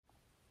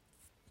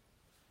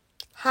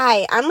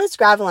Hi, I'm Liz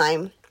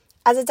Graveline.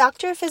 As a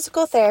doctor of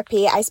physical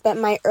therapy, I spent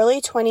my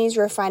early 20s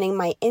refining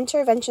my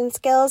intervention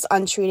skills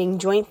on treating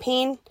joint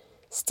pain,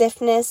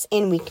 stiffness,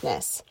 and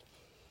weakness.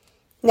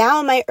 Now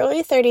in my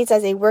early 30s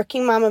as a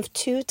working mom of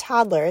 2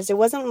 toddlers, it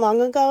wasn't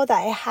long ago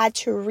that I had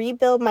to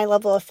rebuild my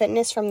level of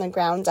fitness from the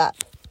ground up.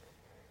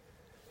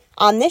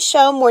 On this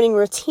show, morning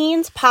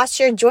routines,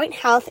 posture, joint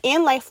health,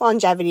 and life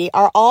longevity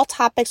are all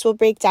topics we'll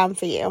break down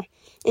for you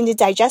into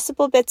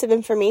digestible bits of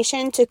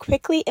information to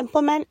quickly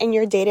implement in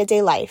your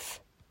day-to-day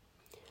life.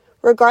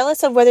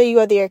 Regardless of whether you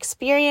are the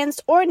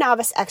experienced or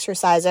novice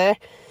exerciser,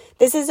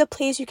 this is a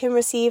place you can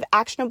receive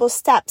actionable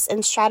steps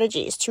and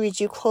strategies to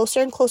reach you closer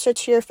and closer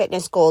to your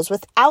fitness goals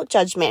without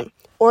judgment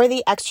or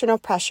the external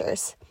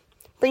pressures.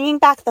 Bringing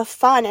back the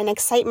fun and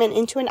excitement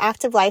into an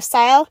active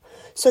lifestyle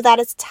so that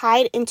it's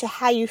tied into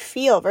how you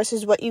feel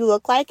versus what you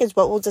look like is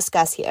what we'll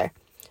discuss here.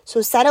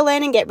 So settle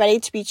in and get ready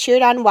to be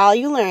cheered on while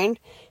you learn.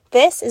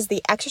 This is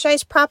the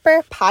Exercise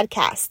Proper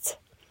podcast.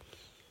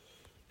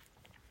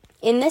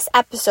 In this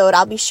episode,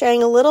 I'll be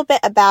sharing a little bit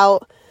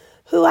about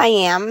who I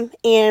am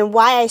and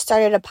why I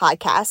started a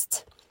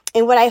podcast,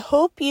 and what I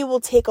hope you will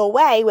take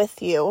away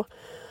with you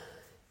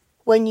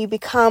when you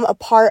become a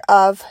part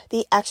of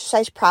the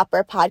Exercise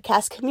Proper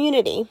podcast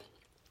community.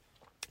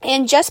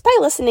 And just by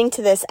listening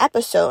to this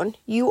episode,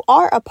 you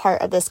are a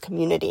part of this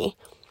community.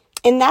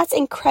 And that's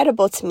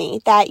incredible to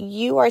me that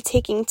you are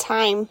taking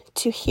time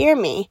to hear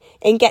me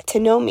and get to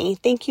know me.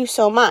 Thank you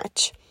so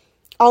much.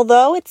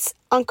 Although it's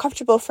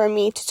uncomfortable for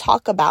me to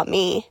talk about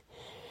me,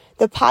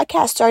 the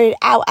podcast started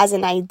out as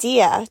an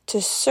idea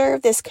to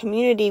serve this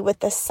community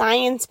with the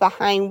science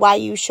behind why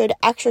you should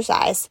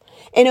exercise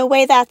in a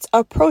way that's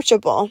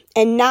approachable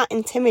and not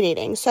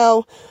intimidating.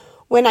 So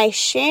when I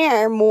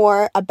share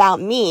more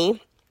about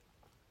me,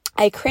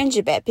 I cringe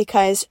a bit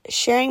because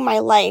sharing my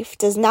life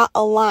does not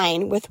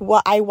align with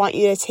what I want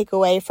you to take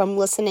away from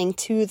listening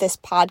to this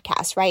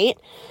podcast, right?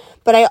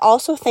 But I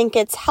also think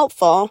it's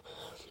helpful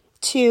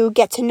to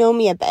get to know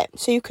me a bit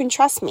so you can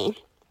trust me.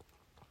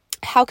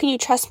 How can you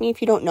trust me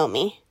if you don't know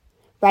me,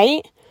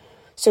 right?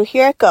 So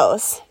here it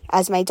goes.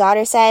 As my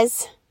daughter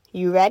says,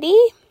 you ready?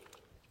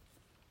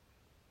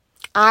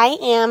 I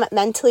am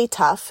mentally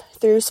tough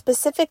through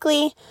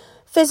specifically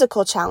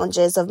physical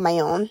challenges of my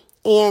own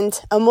and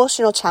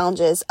emotional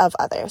challenges of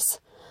others.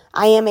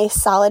 I am a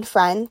solid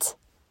friend.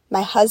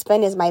 My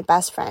husband is my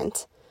best friend.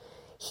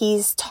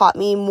 He's taught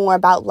me more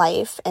about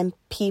life and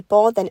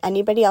people than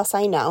anybody else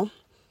I know.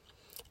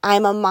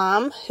 I'm a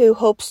mom who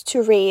hopes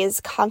to raise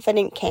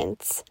confident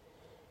kids,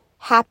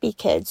 happy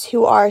kids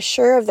who are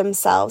sure of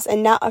themselves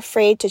and not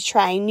afraid to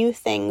try new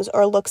things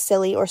or look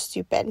silly or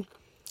stupid.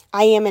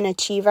 I am an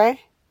achiever.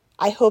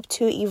 I hope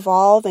to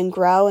evolve and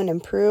grow and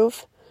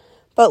improve,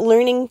 but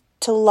learning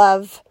to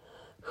love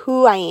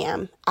who I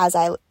am as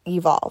I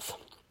evolve.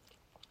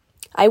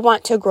 I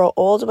want to grow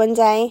old one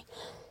day,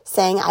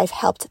 saying I've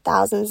helped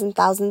thousands and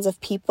thousands of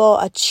people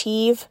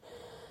achieve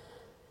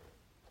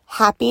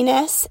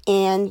happiness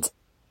and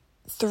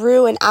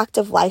through an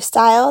active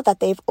lifestyle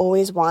that they've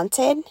always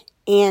wanted.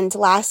 And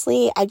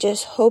lastly, I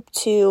just hope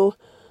to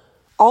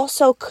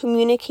also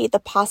communicate the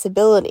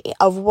possibility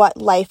of what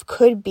life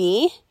could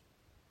be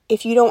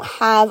if you don't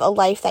have a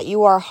life that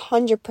you are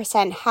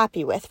 100%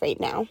 happy with right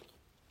now.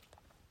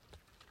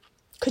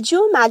 Could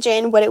you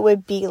imagine what it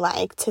would be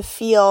like to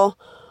feel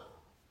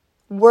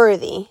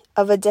worthy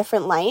of a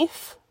different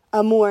life,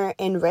 a more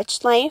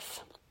enriched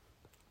life,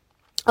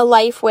 a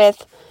life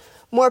with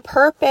more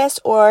purpose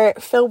or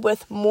filled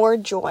with more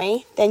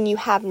joy than you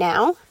have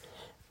now?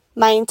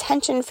 My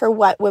intention for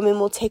what women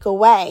will take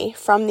away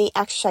from the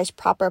Exercise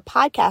Proper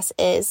podcast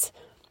is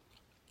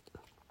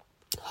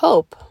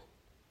hope.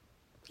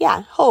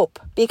 Yeah, hope.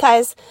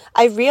 Because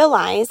I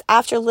realized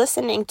after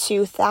listening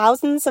to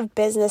thousands of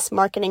business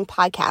marketing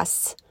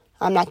podcasts,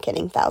 I'm not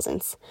kidding,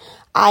 thousands,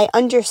 I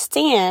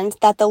understand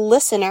that the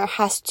listener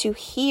has to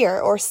hear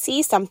or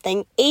see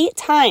something 8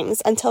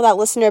 times until that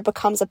listener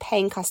becomes a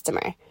paying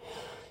customer.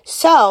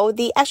 So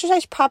the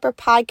Exercise Proper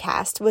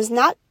podcast was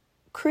not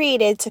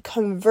created to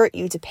convert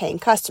you to paying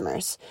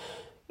customers.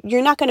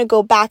 You're not going to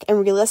go back and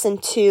re-listen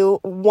to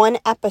one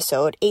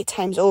episode 8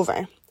 times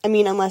over. I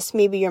mean, unless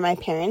maybe you're my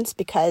parents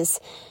because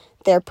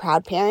they're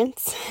proud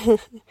parents.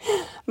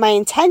 My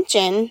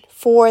intention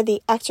for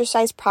the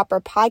Exercise Proper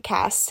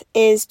podcast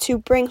is to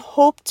bring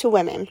hope to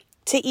women,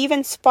 to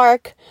even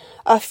spark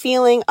a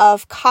feeling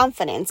of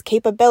confidence,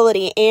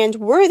 capability, and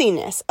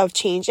worthiness of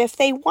change if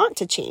they want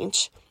to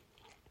change.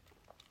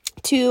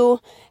 To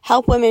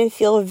help women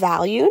feel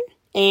valued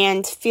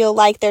and feel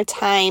like their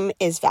time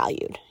is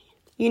valued.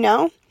 You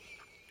know?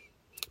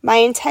 My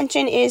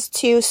intention is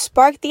to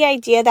spark the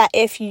idea that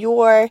if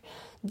you're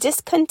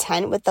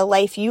discontent with the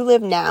life you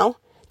live now,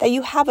 that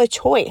you have a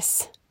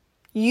choice.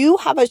 You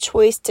have a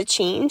choice to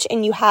change,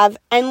 and you have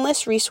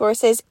endless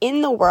resources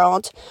in the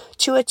world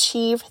to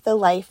achieve the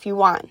life you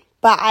want.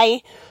 But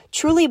I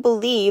truly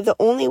believe the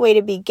only way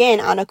to begin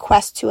on a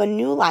quest to a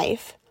new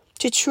life,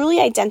 to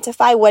truly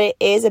identify what it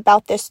is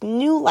about this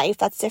new life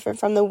that's different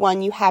from the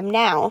one you have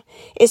now,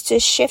 is to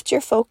shift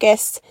your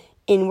focus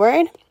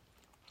inward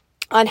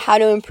on how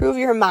to improve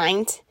your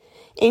mind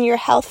and your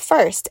health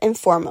first and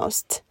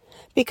foremost.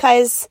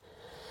 Because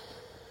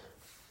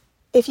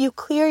if you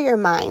clear your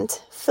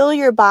mind, fill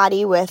your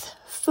body with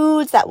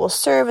foods that will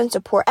serve and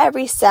support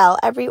every cell,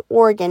 every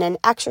organ, and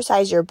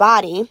exercise your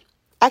body,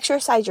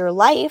 exercise your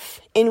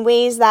life in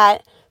ways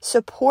that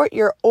support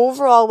your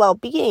overall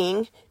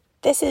well-being,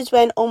 this is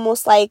when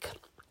almost like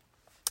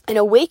an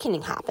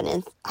awakening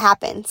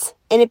happens,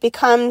 and it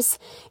becomes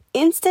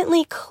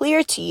instantly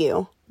clear to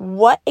you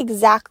what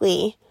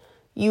exactly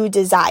you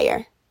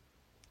desire.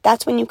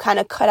 That's when you kind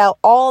of cut out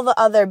all the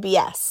other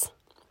BS.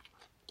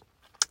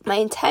 My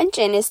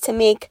intention is to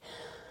make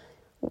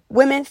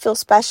women feel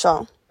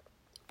special.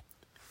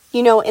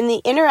 In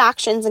the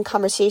interactions and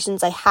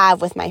conversations I have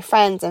with my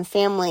friends and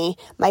family,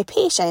 my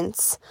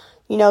patients,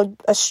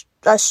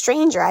 a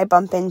stranger I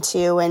bump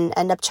into and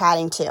end up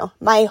chatting to.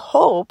 My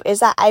hope is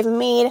that I've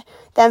made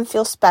them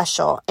feel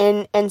special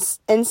in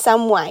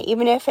some way,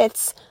 even if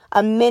it's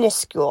a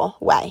minuscule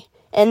way.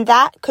 And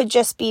that could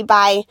just be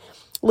by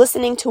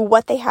listening to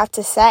what they have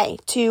to say,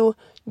 to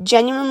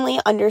genuinely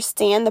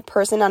understand the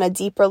person on a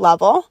deeper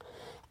level,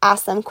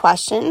 ask them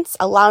questions,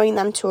 allowing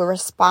them to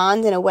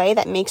respond in a way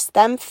that makes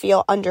them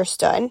feel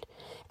understood.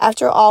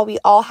 After all, we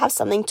all have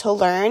something to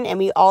learn, and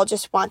we all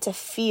just want to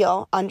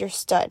feel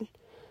understood.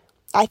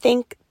 I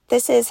think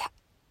this is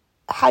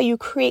how you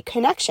create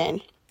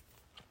connection.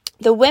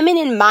 The women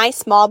in my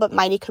small but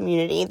mighty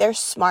community, they're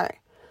smart.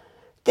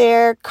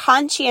 They're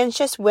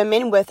conscientious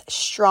women with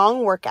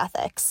strong work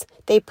ethics.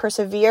 They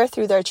persevere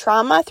through their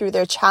trauma, through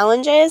their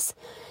challenges.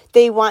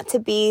 They want to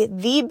be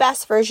the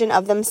best version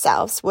of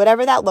themselves,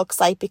 whatever that looks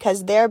like,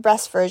 because their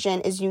best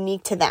version is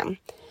unique to them.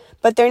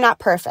 But they're not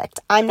perfect.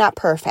 I'm not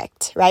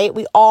perfect, right?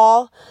 We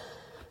all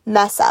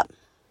mess up.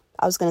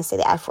 I was going to say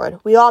the F word.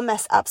 We all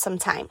mess up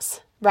sometimes,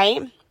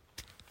 right?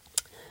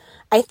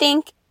 I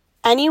think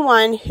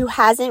anyone who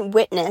hasn't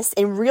witnessed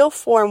in real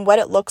form what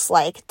it looks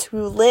like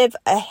to live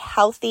a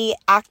healthy,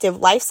 active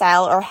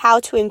lifestyle, or how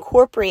to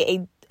incorporate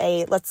a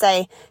let's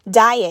say,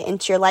 diet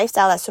into your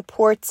lifestyle that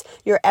supports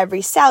your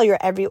every cell, your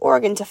every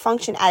organ to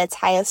function at its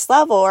highest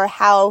level, or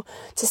how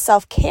to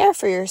self-care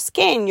for your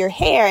skin, your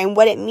hair, and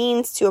what it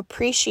means to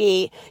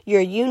appreciate your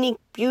unique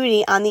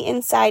beauty on the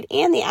inside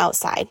and the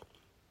outside.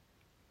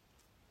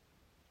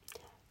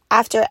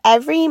 After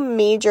every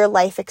major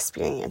life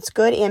experience,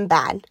 good and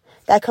bad,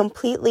 that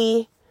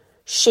completely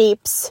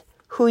shapes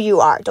who you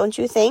are. Don't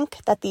you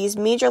think that these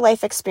major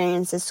life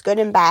experiences, good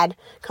and bad,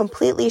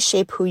 completely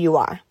shape who you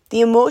are? The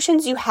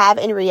emotions you have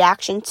in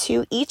reaction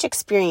to each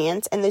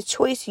experience and the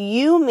choice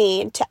you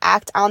made to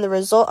act on the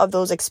result of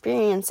those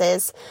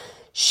experiences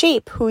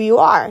shape who you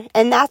are.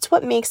 And that's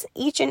what makes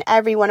each and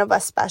every one of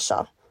us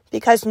special,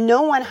 because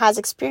no one has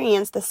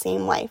experienced the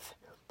same life.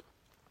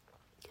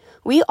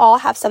 We all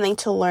have something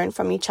to learn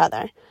from each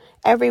other.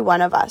 Every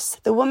one of us.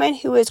 The woman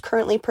who is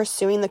currently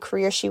pursuing the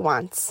career she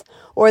wants,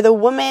 or the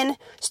woman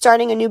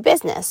starting a new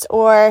business,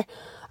 or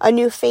a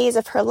new phase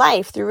of her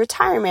life through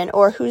retirement,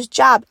 or whose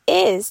job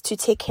is to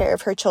take care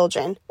of her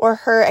children or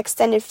her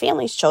extended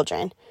family's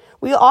children.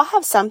 We all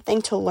have something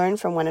to learn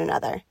from one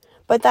another,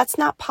 but that's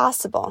not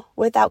possible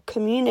without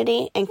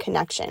community and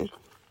connection.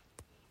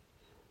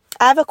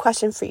 I have a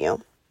question for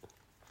you.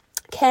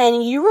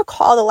 Can you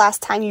recall the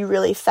last time you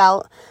really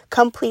felt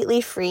completely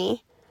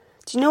free?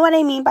 Do you know what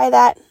I mean by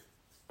that?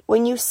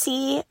 When you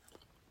see,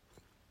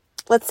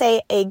 let's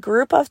say, a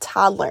group of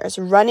toddlers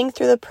running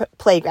through the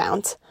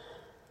playground,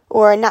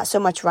 or not so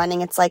much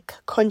running, it's like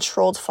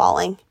controlled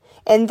falling,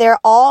 and they're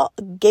all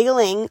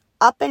giggling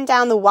up and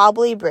down the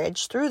wobbly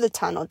bridge, through the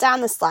tunnel,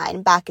 down the slide,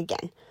 and back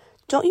again.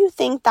 Don't you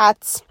think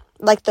that's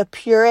like the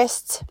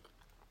purest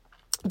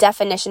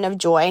definition of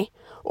joy?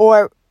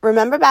 Or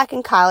remember back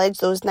in college,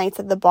 those nights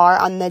at the bar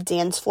on the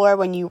dance floor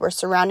when you were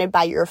surrounded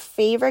by your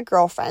favorite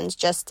girlfriends,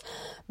 just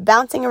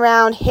bouncing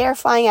around, hair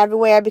flying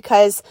everywhere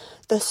because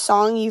the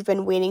song you've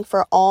been waiting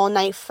for all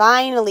night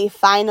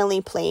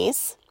finally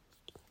plays?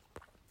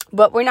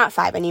 But we're not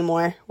 5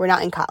 anymore. We're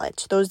not in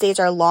college. Those days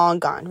are long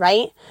gone,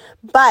 right?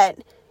 But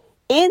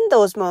in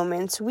those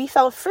moments, we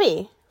felt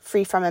free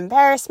from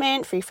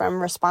embarrassment, free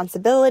from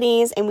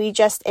responsibilities, and we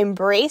just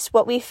embraced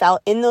what we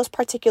felt in those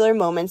particular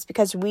moments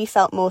because we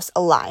felt most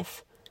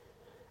alive.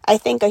 I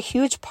think a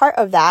huge part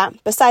of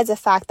that, besides the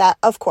fact that,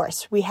 of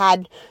course, we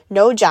had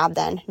no job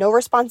then, no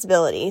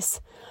responsibilities,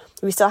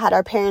 we still had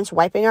our parents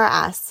wiping our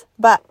ass,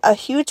 but a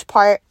huge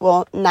part,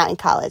 well, not in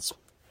college,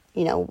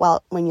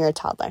 when you're a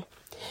toddler.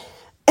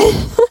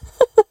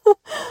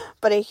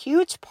 But a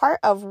huge part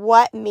of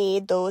what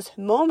made those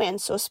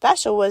moments so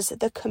special was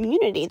the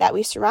community that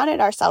we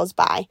surrounded ourselves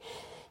by.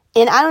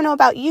 And I don't know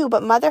about you,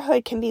 but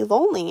motherhood can be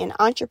lonely, and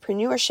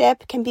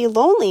entrepreneurship can be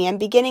lonely, and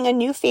beginning a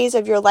new phase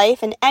of your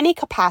life in any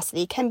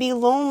capacity can be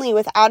lonely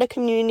without a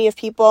community of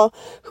people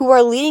who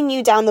are leading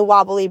you down the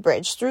wobbly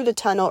bridge, through the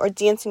tunnel, or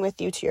dancing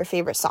with you to your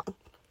favorite song.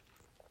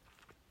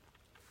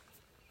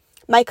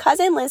 My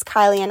cousin Liz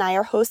Kiley and I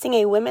are hosting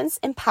a women's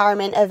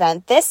empowerment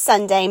event this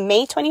Sunday,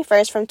 May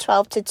 21st from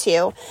 12 to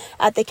 2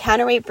 at the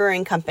Counterweight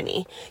Brewing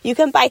Company. You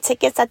can buy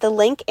tickets at the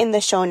link in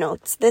the show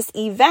notes. This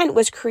event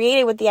was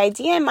created with the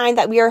idea in mind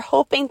that we are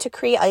hoping to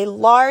create a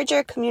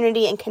larger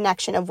community and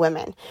connection of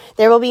women.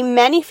 There will be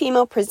many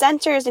female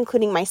presenters,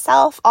 including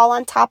myself, all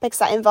on topics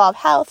that involve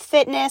health,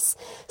 fitness,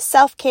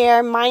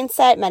 self-care,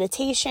 mindset,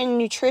 meditation,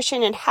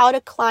 nutrition, and how to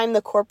climb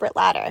the corporate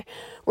ladder.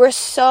 We're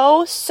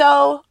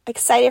so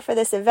excited for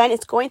this event.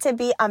 It's going to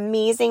be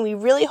amazing. We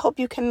really hope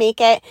you can make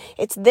it.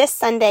 It's this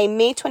Sunday,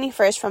 May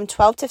 21st from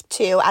 12 to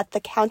 2 at the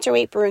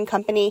Counterweight Brewing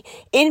Company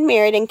in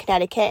Meriden,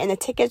 Connecticut, and the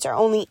tickets are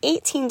only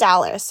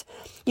 $18.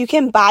 You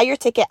can buy your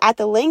ticket at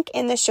the link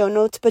in the show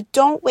notes, but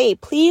don't wait.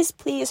 Please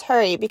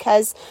hurry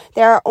because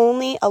there are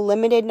only a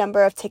limited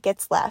number of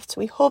tickets left.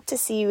 We hope to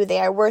see you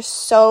there. We're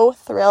so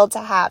thrilled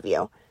to have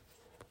you.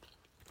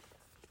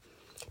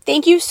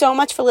 Thank you so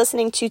much for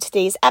listening to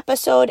today's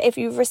episode. If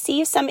you've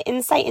received some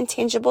insight and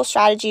tangible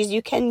strategies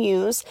you can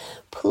use,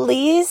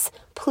 please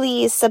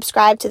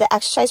subscribe to the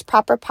Exercise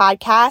Proper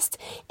podcast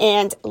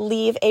and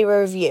leave a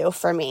review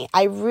for me.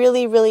 I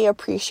really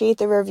appreciate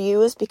the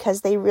reviews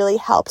because they really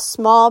help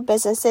small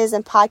businesses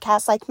and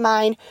podcasts like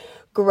mine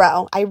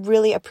grow. I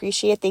really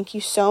appreciate it. Thank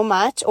you so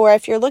much. Or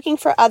if you're looking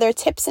for other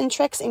tips and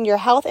tricks in your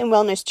health and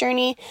wellness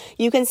journey,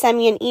 you can send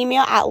me an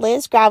email at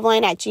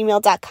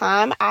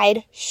lizgraveline@gmail.com.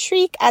 I'd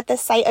shriek at the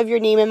sight of your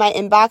name in my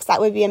inbox. That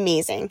would be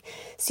amazing.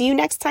 See you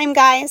next time,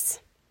 guys.